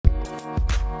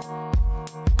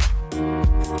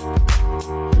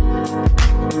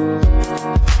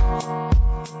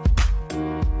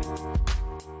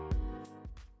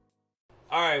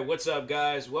what's up,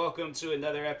 guys? Welcome to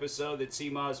another episode of the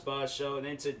T-Moz Boss Show. And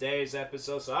in today's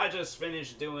episode, so I just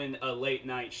finished doing a late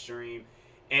night stream.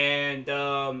 And,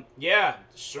 yeah,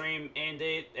 stream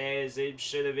ended as it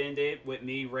should have ended with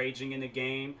me raging in the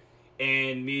game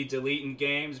and me deleting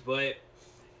games. But,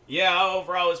 yeah,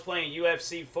 overall, I was playing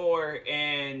UFC 4,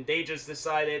 and they just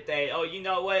decided that, oh, you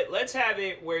know what? Let's have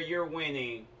it where you're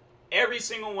winning every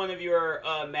single one of your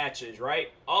matches, right?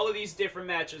 All of these different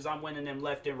matches, I'm winning them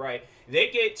left and right. They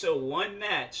get to one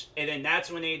match, and then that's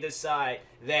when they decide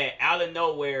that out of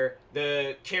nowhere,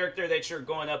 the character that you're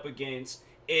going up against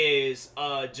is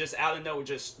just out of nowhere,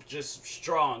 just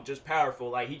strong, just powerful.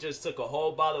 Like, he just took a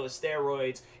whole bottle of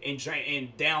steroids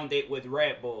and downed it with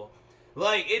Red Bull.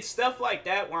 Like, it's stuff like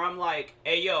that where I'm like,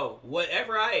 hey, yo,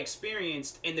 whatever I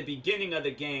experienced in the beginning of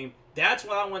the game, that's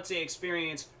what I want to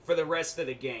experience for the rest of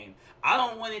the game. I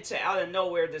don't want it to out of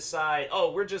nowhere decide,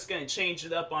 oh, we're just going to change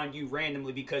it up on you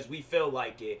randomly because we feel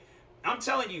like it. I'm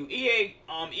telling you,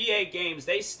 EA games,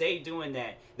 they stay doing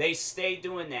that. They stay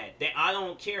doing that. I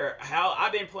don't care how.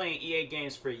 I've been playing EA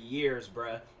games for years,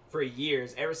 bruh. For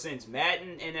years. Ever since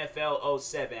Madden NFL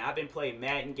 07. I've been playing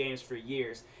Madden games for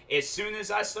years. As soon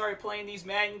as I started playing these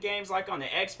Madden games, like on the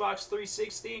Xbox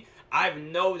 360, I've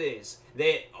noticed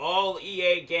that all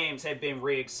EA games have been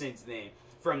rigged since then.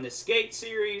 From the Skate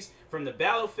series, from the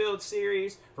Battlefield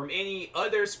series, from any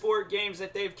other sport games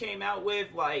that they've came out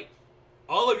with, like,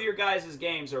 all of your guys'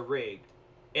 games are rigged.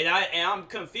 And I'm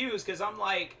confused because I'm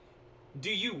like,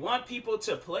 do you want people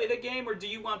to play the game or do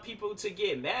you want people to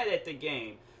get mad at the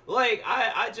game? Like,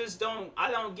 I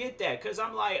don't get that, because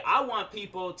I'm like, I want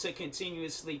people to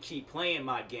continuously keep playing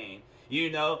my game, you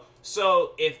know?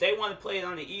 So, if they want to play it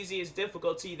on the easiest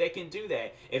difficulty, they can do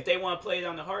that. If they want to play it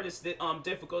on the hardest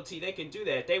difficulty, they can do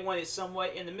that. If they want it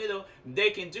somewhat in the middle, they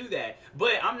can do that.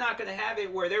 But I'm not going to have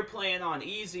it where they're playing on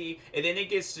easy, and then it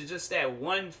gets to just that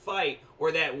one fight,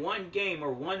 or that one game,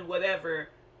 or one whatever,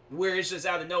 where it's just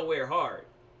out of nowhere hard.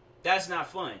 That's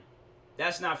not fun.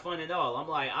 That's not fun at all. I'm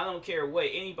like, I don't care what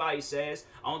anybody says.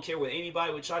 I don't care what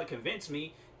anybody would try to convince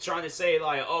me, trying to say,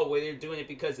 like, oh, well, they're doing it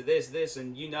because of this,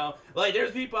 and, you know. Like,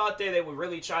 there's people out there that would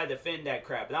really try to defend that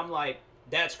crap. And I'm like,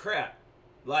 that's crap.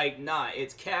 Like, nah,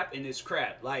 it's cap and it's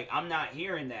crap. Like, I'm not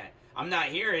hearing that. I'm not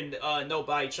hearing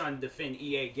nobody trying to defend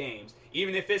EA games.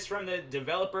 Even if it's from the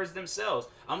developers themselves.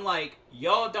 I'm like,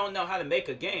 y'all don't know how to make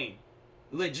a game.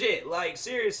 Legit. Like,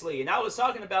 seriously. And I was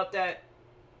talking about that,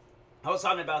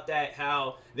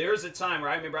 how there was a time where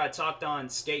I remember I talked on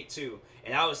Skate 2,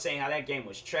 and I was saying how that game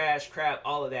was trash, crap,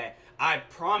 all of that. I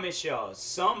promise y'all,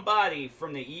 somebody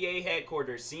from the EA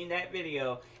headquarters seen that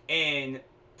video and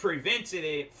prevented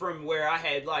it from where I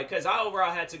had, like, because I overall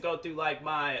had to go through, like,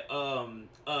 my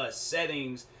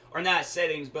settings, or not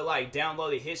settings, but, like,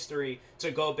 downloaded history to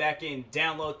go back and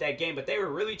download that game. But they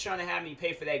were really trying to have me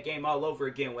pay for that game all over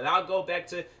again. When I'll go back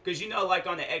to, because, you know, like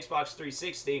on the Xbox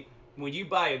 360, when you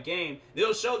buy a game,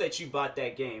 they'll show that you bought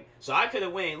that game. So I could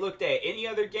have went and looked at any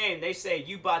other game. They say,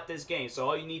 you bought this game, so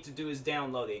all you need to do is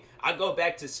download it. I go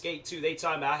back to Skate 2. They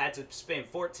talking about I had to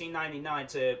spend $14.99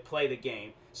 to play the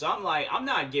game. So I'm like, I'm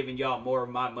not giving y'all more of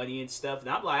my money and stuff. And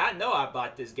I'm like, I know I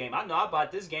bought this game. I know I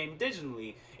bought this game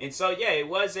digitally. And so, yeah, it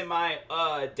was in my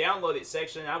downloaded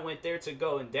section. I went there to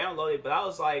go and download it. But I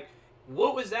was like,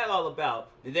 what was that all about?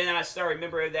 And then I started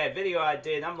remembering that video I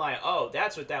did, and I'm like, oh,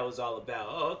 that's what that was all about.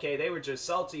 Oh, okay, they were just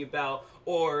salty about,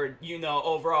 or, you know,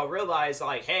 overall realize,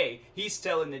 like, hey, he's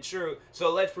telling the truth,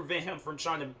 so let's prevent him from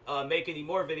trying to make any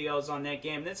more videos on that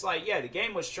game. And it's like, yeah, the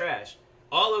game was trash.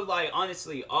 All of, like,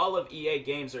 honestly, all of EA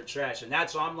games are trash, and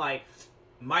that's why I'm like,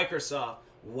 Microsoft,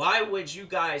 why would you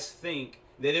guys think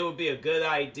that it would be a good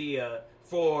idea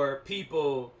for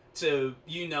people to,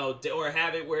 you know, or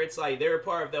have it where it's like they're a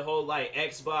part of the whole, like,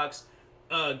 Xbox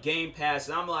Game Pass?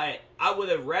 And I'm like, I would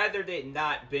have rather it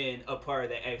not been a part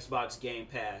of the Xbox Game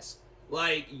Pass.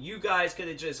 Like, you guys could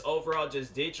have just overall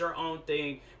just did your own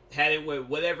thing, had it with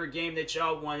whatever game that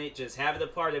y'all wanted, just have it a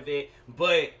part of it.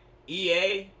 But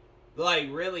EA, like,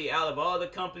 really, out of all the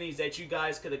companies that you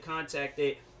guys could have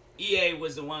contacted, EA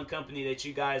was the one company that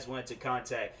you guys wanted to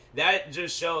contact. That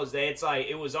just shows that it's like,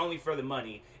 it was only for the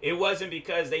money. It wasn't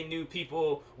because they knew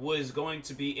people was going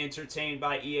to be entertained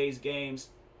by EA's games.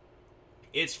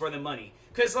 It's for the money.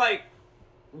 Because, like,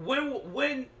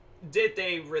 when did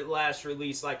they last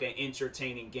release, like, an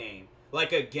entertaining game?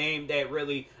 Like, a game that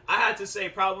really, I had to say,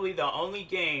 probably the only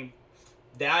game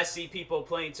that I see people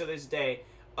playing to this day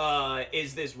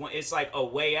is this one. It's like A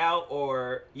Way Out,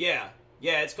 or, yeah,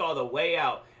 it's called A Way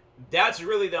Out. That's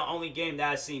really the only game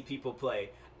that I've seen people play.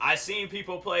 I've seen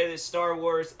people play this Star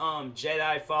Wars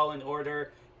Jedi Fallen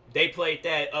Order. They played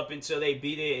that up until they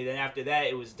beat it, and then after that,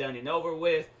 it was done and over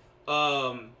with.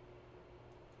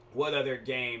 What other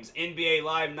games? NBA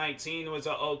Live 19 was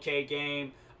an okay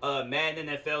game. Madden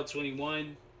NFL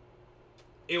 21,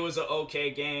 it was an okay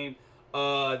game.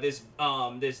 This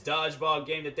dodgeball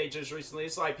game that they just recently,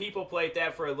 it's like people played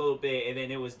that for a little bit and then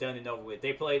it was done and over with.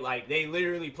 They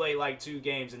literally played like 2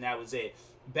 games and that was it.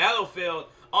 Battlefield,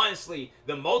 honestly,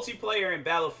 the multiplayer in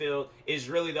Battlefield is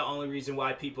really the only reason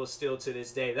why people still to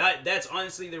this day. That's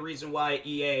honestly the reason why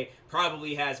EA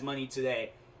probably has money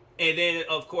today. And then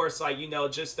of course, like,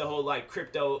 just the whole like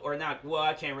crypto, or not, well,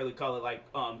 I can't really call it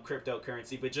like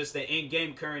cryptocurrency, but just the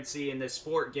in-game currency in the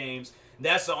sport games.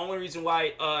 That's the only reason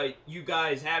why you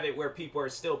guys have it where people are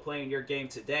still playing your game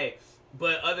today.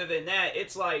 But other than that,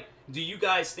 it's like, do you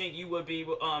guys think you would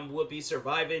be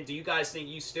surviving? Do you guys think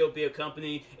you still be a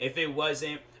company if it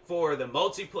wasn't for the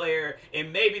multiplayer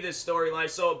and maybe the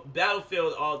storyline? So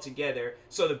Battlefield all together.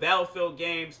 So the Battlefield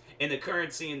games and the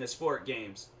currency in the sport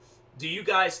games. Do you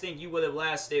guys think you would have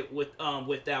lasted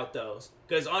without those?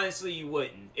 Because honestly, you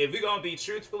wouldn't. If we're gonna be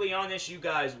truthfully honest, you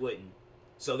guys wouldn't.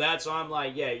 So that's why I'm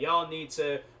like, yeah, y'all need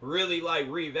to really like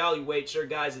reevaluate your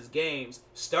guys' games,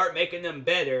 start making them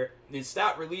better, and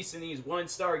stop releasing these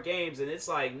 1-star games. And it's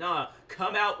like, nah,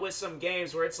 come out with some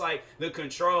games where it's like the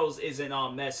controls isn't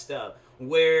all messed up.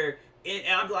 And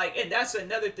I'm like, and that's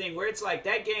another thing where it's like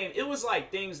that game, it was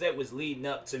like things that was leading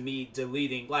up to me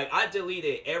deleting. Like, I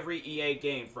deleted every EA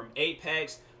game from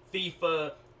Apex,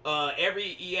 FIFA,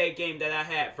 every EA game that I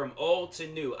had from old to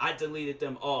new. I deleted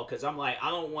them all because I'm like,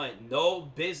 I don't want no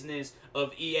business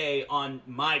of EA on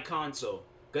my console.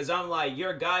 Because I'm like,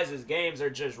 your guys' games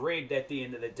are just rigged at the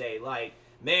end of the day. Like,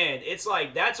 man, it's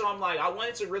like, that's why I'm like, I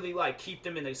wanted to really like keep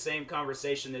them in the same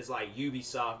conversation as like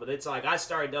Ubisoft, but it's like I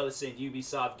started noticing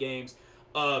Ubisoft games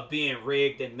being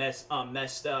rigged and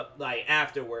messed up like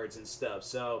afterwards and stuff.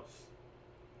 So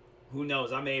who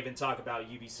knows, I may even talk about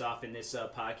Ubisoft in this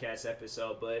podcast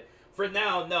episode, but for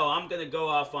now, no, I'm gonna go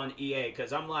off on EA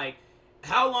because I'm like,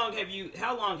 how long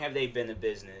have they been in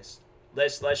business?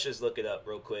 Let's just look it up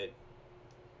real quick.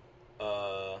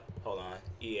 Hold on.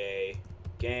 EA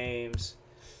Games.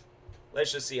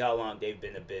 Let's just see how long they've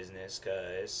been in business,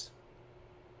 cause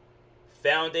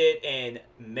founded in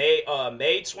May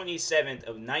 27th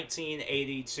of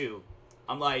 1982.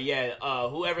 I'm like, yeah,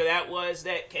 whoever that was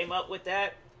that came up with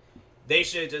that, they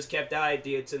should have just kept that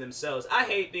idea to themselves. I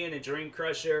hate being a dream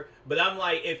crusher, but I'm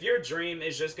like, if your dream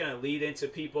is just gonna lead into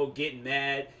people getting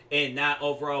mad and not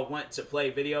overall want to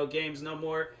play video games no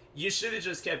more, you should have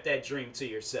just kept that dream to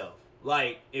yourself.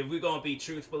 Like, if we're gonna be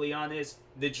truthfully honest,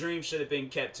 the dream should have been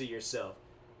kept to yourself.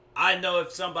 I know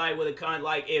if somebody would have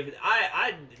if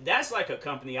I that's like a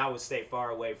company I would stay far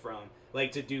away from,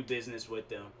 like, to do business with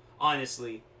them.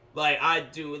 Honestly, like, I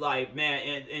do, like, man,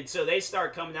 and until they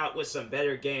start coming out with some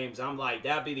better games, I'm like,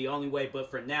 that'd be the only way.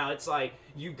 But for now, it's like,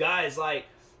 you guys, like,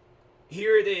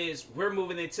 here it is, we're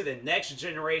moving into the next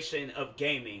generation of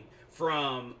gaming,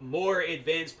 from more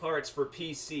advanced parts for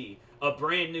PC, a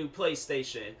brand new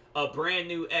PlayStation, a brand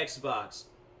new Xbox,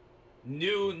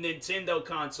 new Nintendo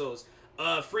consoles.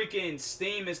 Freaking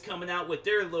Steam is coming out with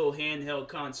their little handheld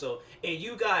console, and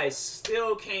you guys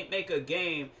still can't make a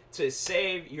game to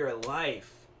save your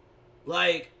life.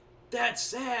 Like, that's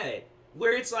sad.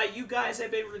 Where it's like, you guys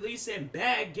have been releasing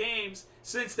bad games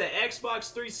since the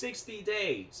Xbox 360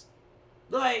 days.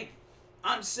 Like,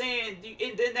 I'm saying,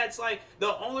 and then that's like,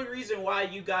 the only reason why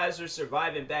you guys are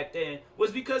surviving back then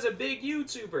was because of big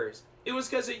YouTubers. It was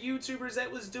because of YouTubers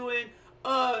that was doing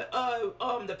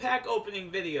the pack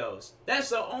opening videos. That's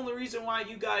the only reason why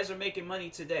you guys are making money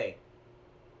today.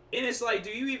 And it's like, do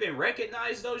you even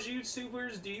recognize those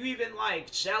YouTubers? Do you even like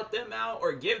shout them out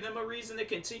or give them a reason to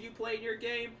continue playing your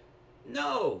game?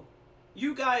 No.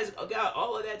 You guys got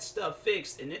all of that stuff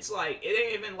fixed, and it's like, it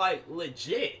ain't even like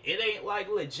legit. It ain't like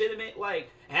legitimate like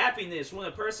happiness when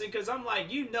a person, because I'm like,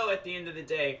 at the end of the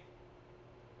day,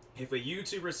 if a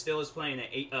YouTuber still is playing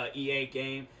an EA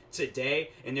game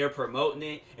today and they're promoting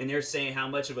it and they're saying how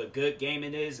much of a good game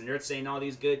it is and they're saying all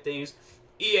these good things,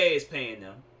 EA is paying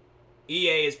them.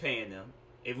 EA is paying them.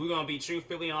 If we're going to be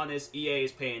truthfully honest, EA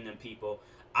is paying them people.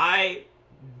 I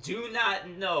do not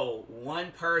know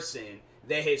one person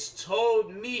that has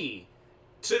told me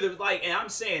and I'm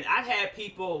saying, I've had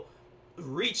people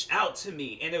reach out to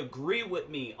me and agree with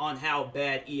me on how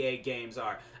bad EA games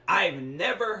are. I've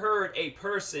never heard a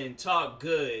person talk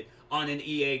good on an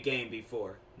EA game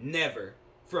before. Never.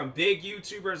 From big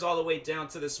YouTubers all the way down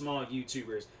to the small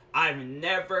YouTubers. I've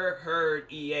never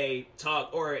heard EA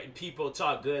talk, or people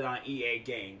talk good on EA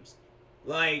games.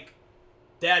 Like,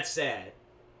 that's sad.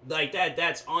 Like,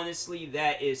 that's honestly,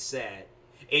 that is sad.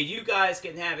 And you guys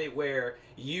can have it where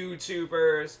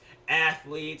YouTubers,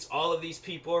 athletes, all of these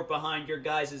people are behind your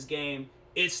guys' game.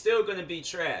 it's still gonna be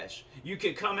trash. You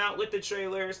could come out with the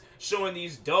trailers showing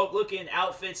these dope looking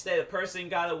outfits that a person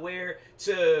gotta wear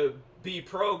to be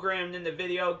programmed in the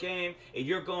video game, and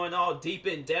you're going all deep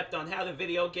in depth on how the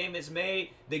video game is made.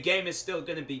 The game is still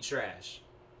gonna be trash.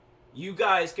 You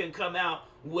guys can come out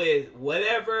with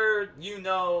whatever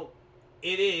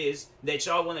it is that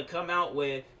y'all want to come out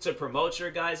with to promote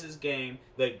your guys' game.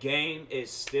 The game is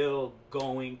still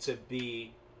going to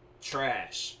be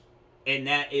trash, and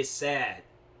that is sad.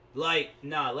 Like,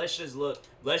 nah, let's just look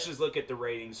at the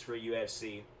ratings for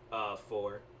UFC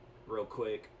 4 real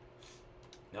quick.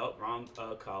 Nope, wrong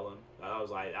column. I was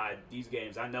like, these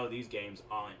games, I know these games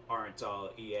aren't all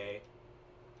EA.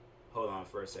 Hold on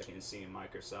for a second and see in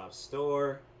Microsoft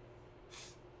Store.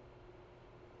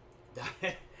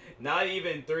 Not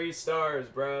even 3 stars,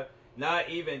 bruh. Not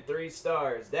even 3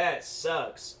 stars. That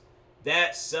sucks.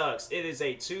 That sucks. It is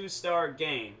a 2-star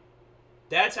game.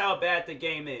 That's how bad the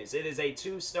game is. It is a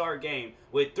 2-star game.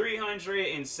 With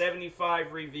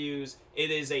 375 reviews,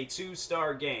 it is a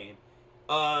 2-star game.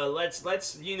 Let's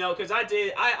because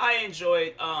I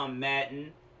enjoyed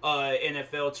Madden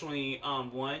NFL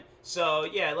 21. So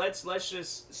yeah, let's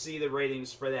just see the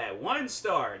ratings for that. 1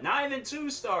 star, not even 2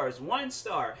 stars, 1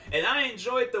 star. And I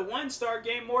enjoyed the 1-star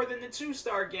game more than the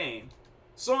 2-star game.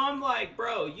 So I'm like,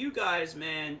 bro, you guys,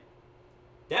 man,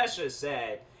 that's just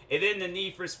sad. And then the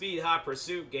Need for Speed Hot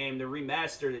Pursuit game, the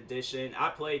remastered edition, I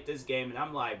played this game and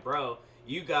I'm like, bro,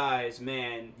 you guys,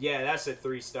 man, yeah, that's a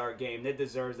 3-star game. That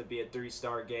deserves to be a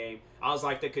 3-star game. I was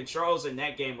like, the controls in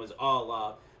that game was all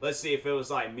off. Let's see if it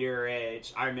was like Mirror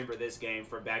Edge. I remember this game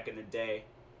from back in the day.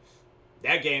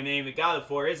 That game ain't even got it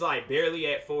 4. It's like barely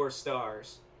at 4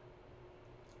 stars.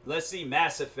 Let's see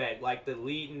Mass Effect, like the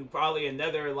leading, probably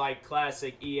another like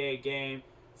classic EA game.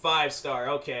 5-star,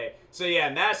 okay. So yeah,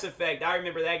 Mass Effect, I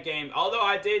remember that game. Although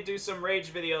I did do some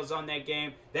rage videos on that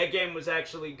game was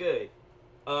actually good.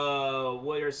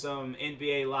 What are some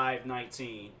NBA Live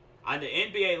 19? On the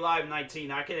NBA Live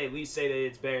 19, I can at least say that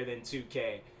it's better than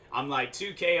 2K. I'm like,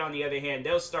 2K on the other hand,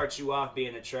 they'll start you off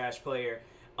being a trash player.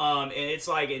 And it's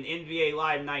like an NBA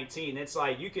Live 19. It's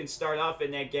like you can start off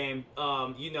in that game,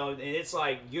 and it's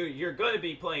like you're gonna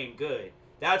be playing good.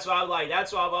 That's what I like.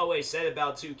 That's what I've always said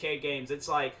about 2K games. It's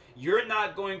like you're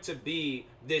not going to be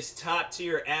this top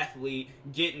tier athlete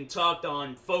getting talked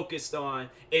on, focused on,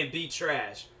 and be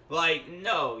trash. Like,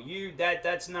 no,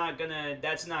 that's not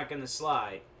gonna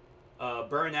slide.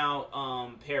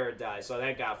 Burnout Paradise. So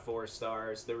that got 4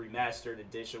 stars. The remastered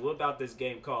edition. What about this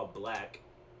game called Black?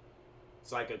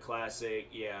 It's like a classic.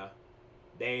 Yeah.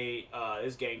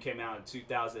 This game came out in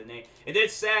 2008. And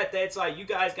it's sad that it's like you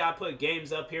guys got to put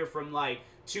games up here from like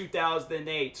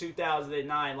 2008,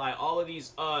 2009, like all of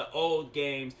these old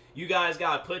games. You guys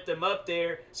got to put them up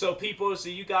there so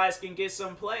you guys can get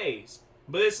some plays.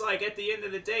 But it's like at the end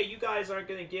of the day, you guys aren't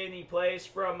gonna get any plays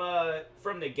from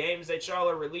the games that y'all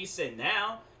are releasing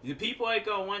now. The people ain't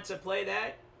gonna want to play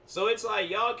that. So it's like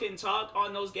y'all can talk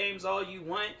on those games all you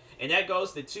want, and that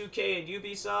goes to 2K and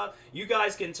Ubisoft. You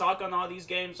guys can talk on all these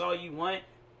games all you want.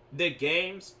 The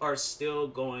games are still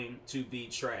going to be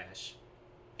trash,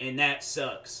 and that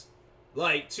sucks.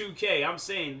 Like 2K, I'm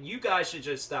saying you guys should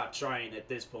just stop trying at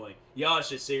this point. Y'all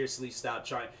should seriously stop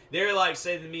trying. They're like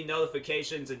sending me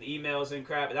notifications and emails and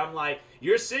crap, and I'm like,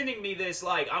 you're sending me this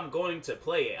like I'm going to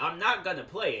play it. I'm not gonna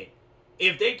play it.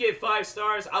 If they get 5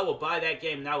 stars, I will buy that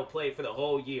game and I will play it for the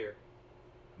whole year.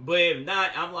 But if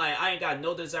not, I'm like, I ain't got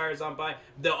no desires on buying.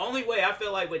 The only way I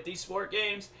feel like with these sport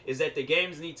games is that the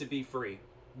games need to be free.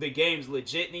 The games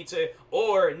legit need to,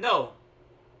 or no.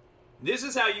 This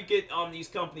is how you get these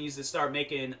companies to start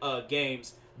making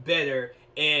games better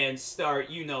and start,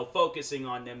 focusing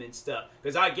on them and stuff.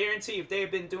 Because I guarantee if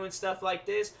they've been doing stuff like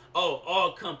this,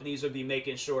 all companies would be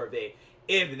making sure of it.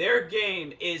 If their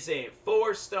game isn't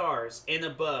 4 stars and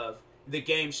above, the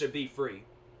game should be free.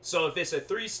 So if it's a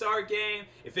 3-star game,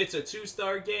 if it's a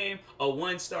 2-star game, a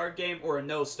 1-star game, or a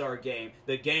no-star game,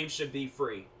 the game should be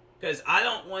free. Because I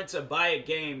don't want to buy a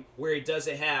game where it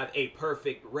doesn't have a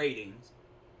perfect rating.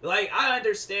 Like, I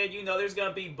understand, there's going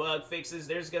to be bug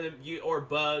fixes, or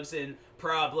bugs and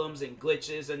problems and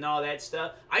glitches and all that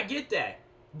stuff. I get that.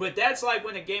 But that's like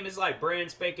when a game is like brand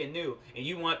spanking new and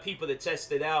you want people to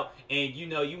test it out and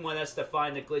you want us to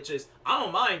find the glitches. I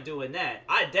don't mind doing that.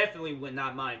 I definitely would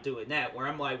not mind doing that, where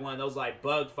I'm like one of those like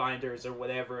bug finders or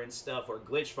whatever and stuff, or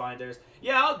glitch finders.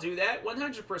 Yeah, I'll do that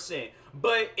 100%.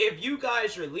 But if you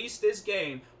guys release this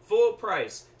game full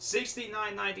price,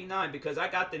 $69.99, because I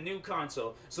got the new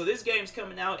console. So this game's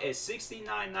coming out at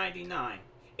 $69.99.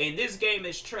 And this game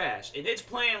is trash. And it's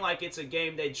playing like it's a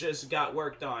game that just got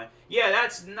worked on. Yeah,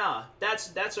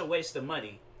 that's a waste of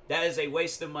money. That is a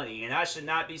waste of money, and I should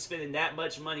not be spending that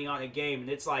much money on a game, and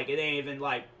it's like it ain't even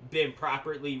like been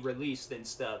properly released and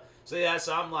stuff. So yeah,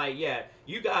 so I'm like, yeah,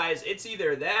 you guys, it's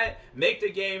either that, make the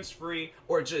games free,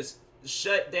 or just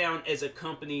shut down as a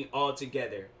company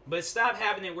altogether. But stop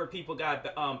having it where people got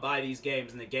buy these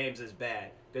games and the games is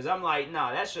bad. Because I'm like,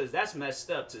 nah, that's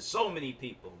messed up to so many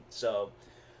people. So,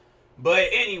 but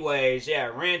anyways, yeah,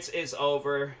 rant is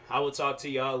over. I will talk to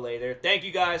y'all later. Thank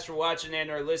you guys for watching and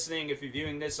or listening. If you're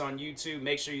viewing this on YouTube,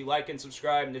 make sure you like and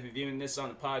subscribe. And if you're viewing this on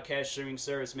the podcast streaming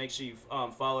service, make sure you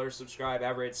follow or subscribe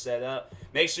however it's set up.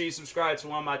 Make sure you subscribe to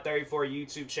one of my 34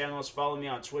 YouTube channels. Follow me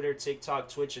on Twitter, TikTok,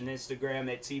 Twitch, and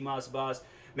Instagram at TMossBoss.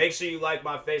 Make sure you like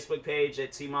my Facebook page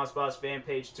at TMossBoss fan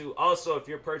page too. Also, if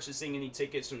you're purchasing any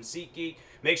tickets from SeatGeek,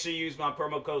 make sure you use my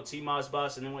promo code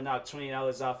TMossBoss and then we'll knock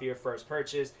 $20 off your first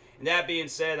purchase. And that being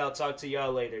said, I'll talk to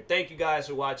y'all later. Thank you guys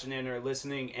for watching and or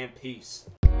listening, and peace.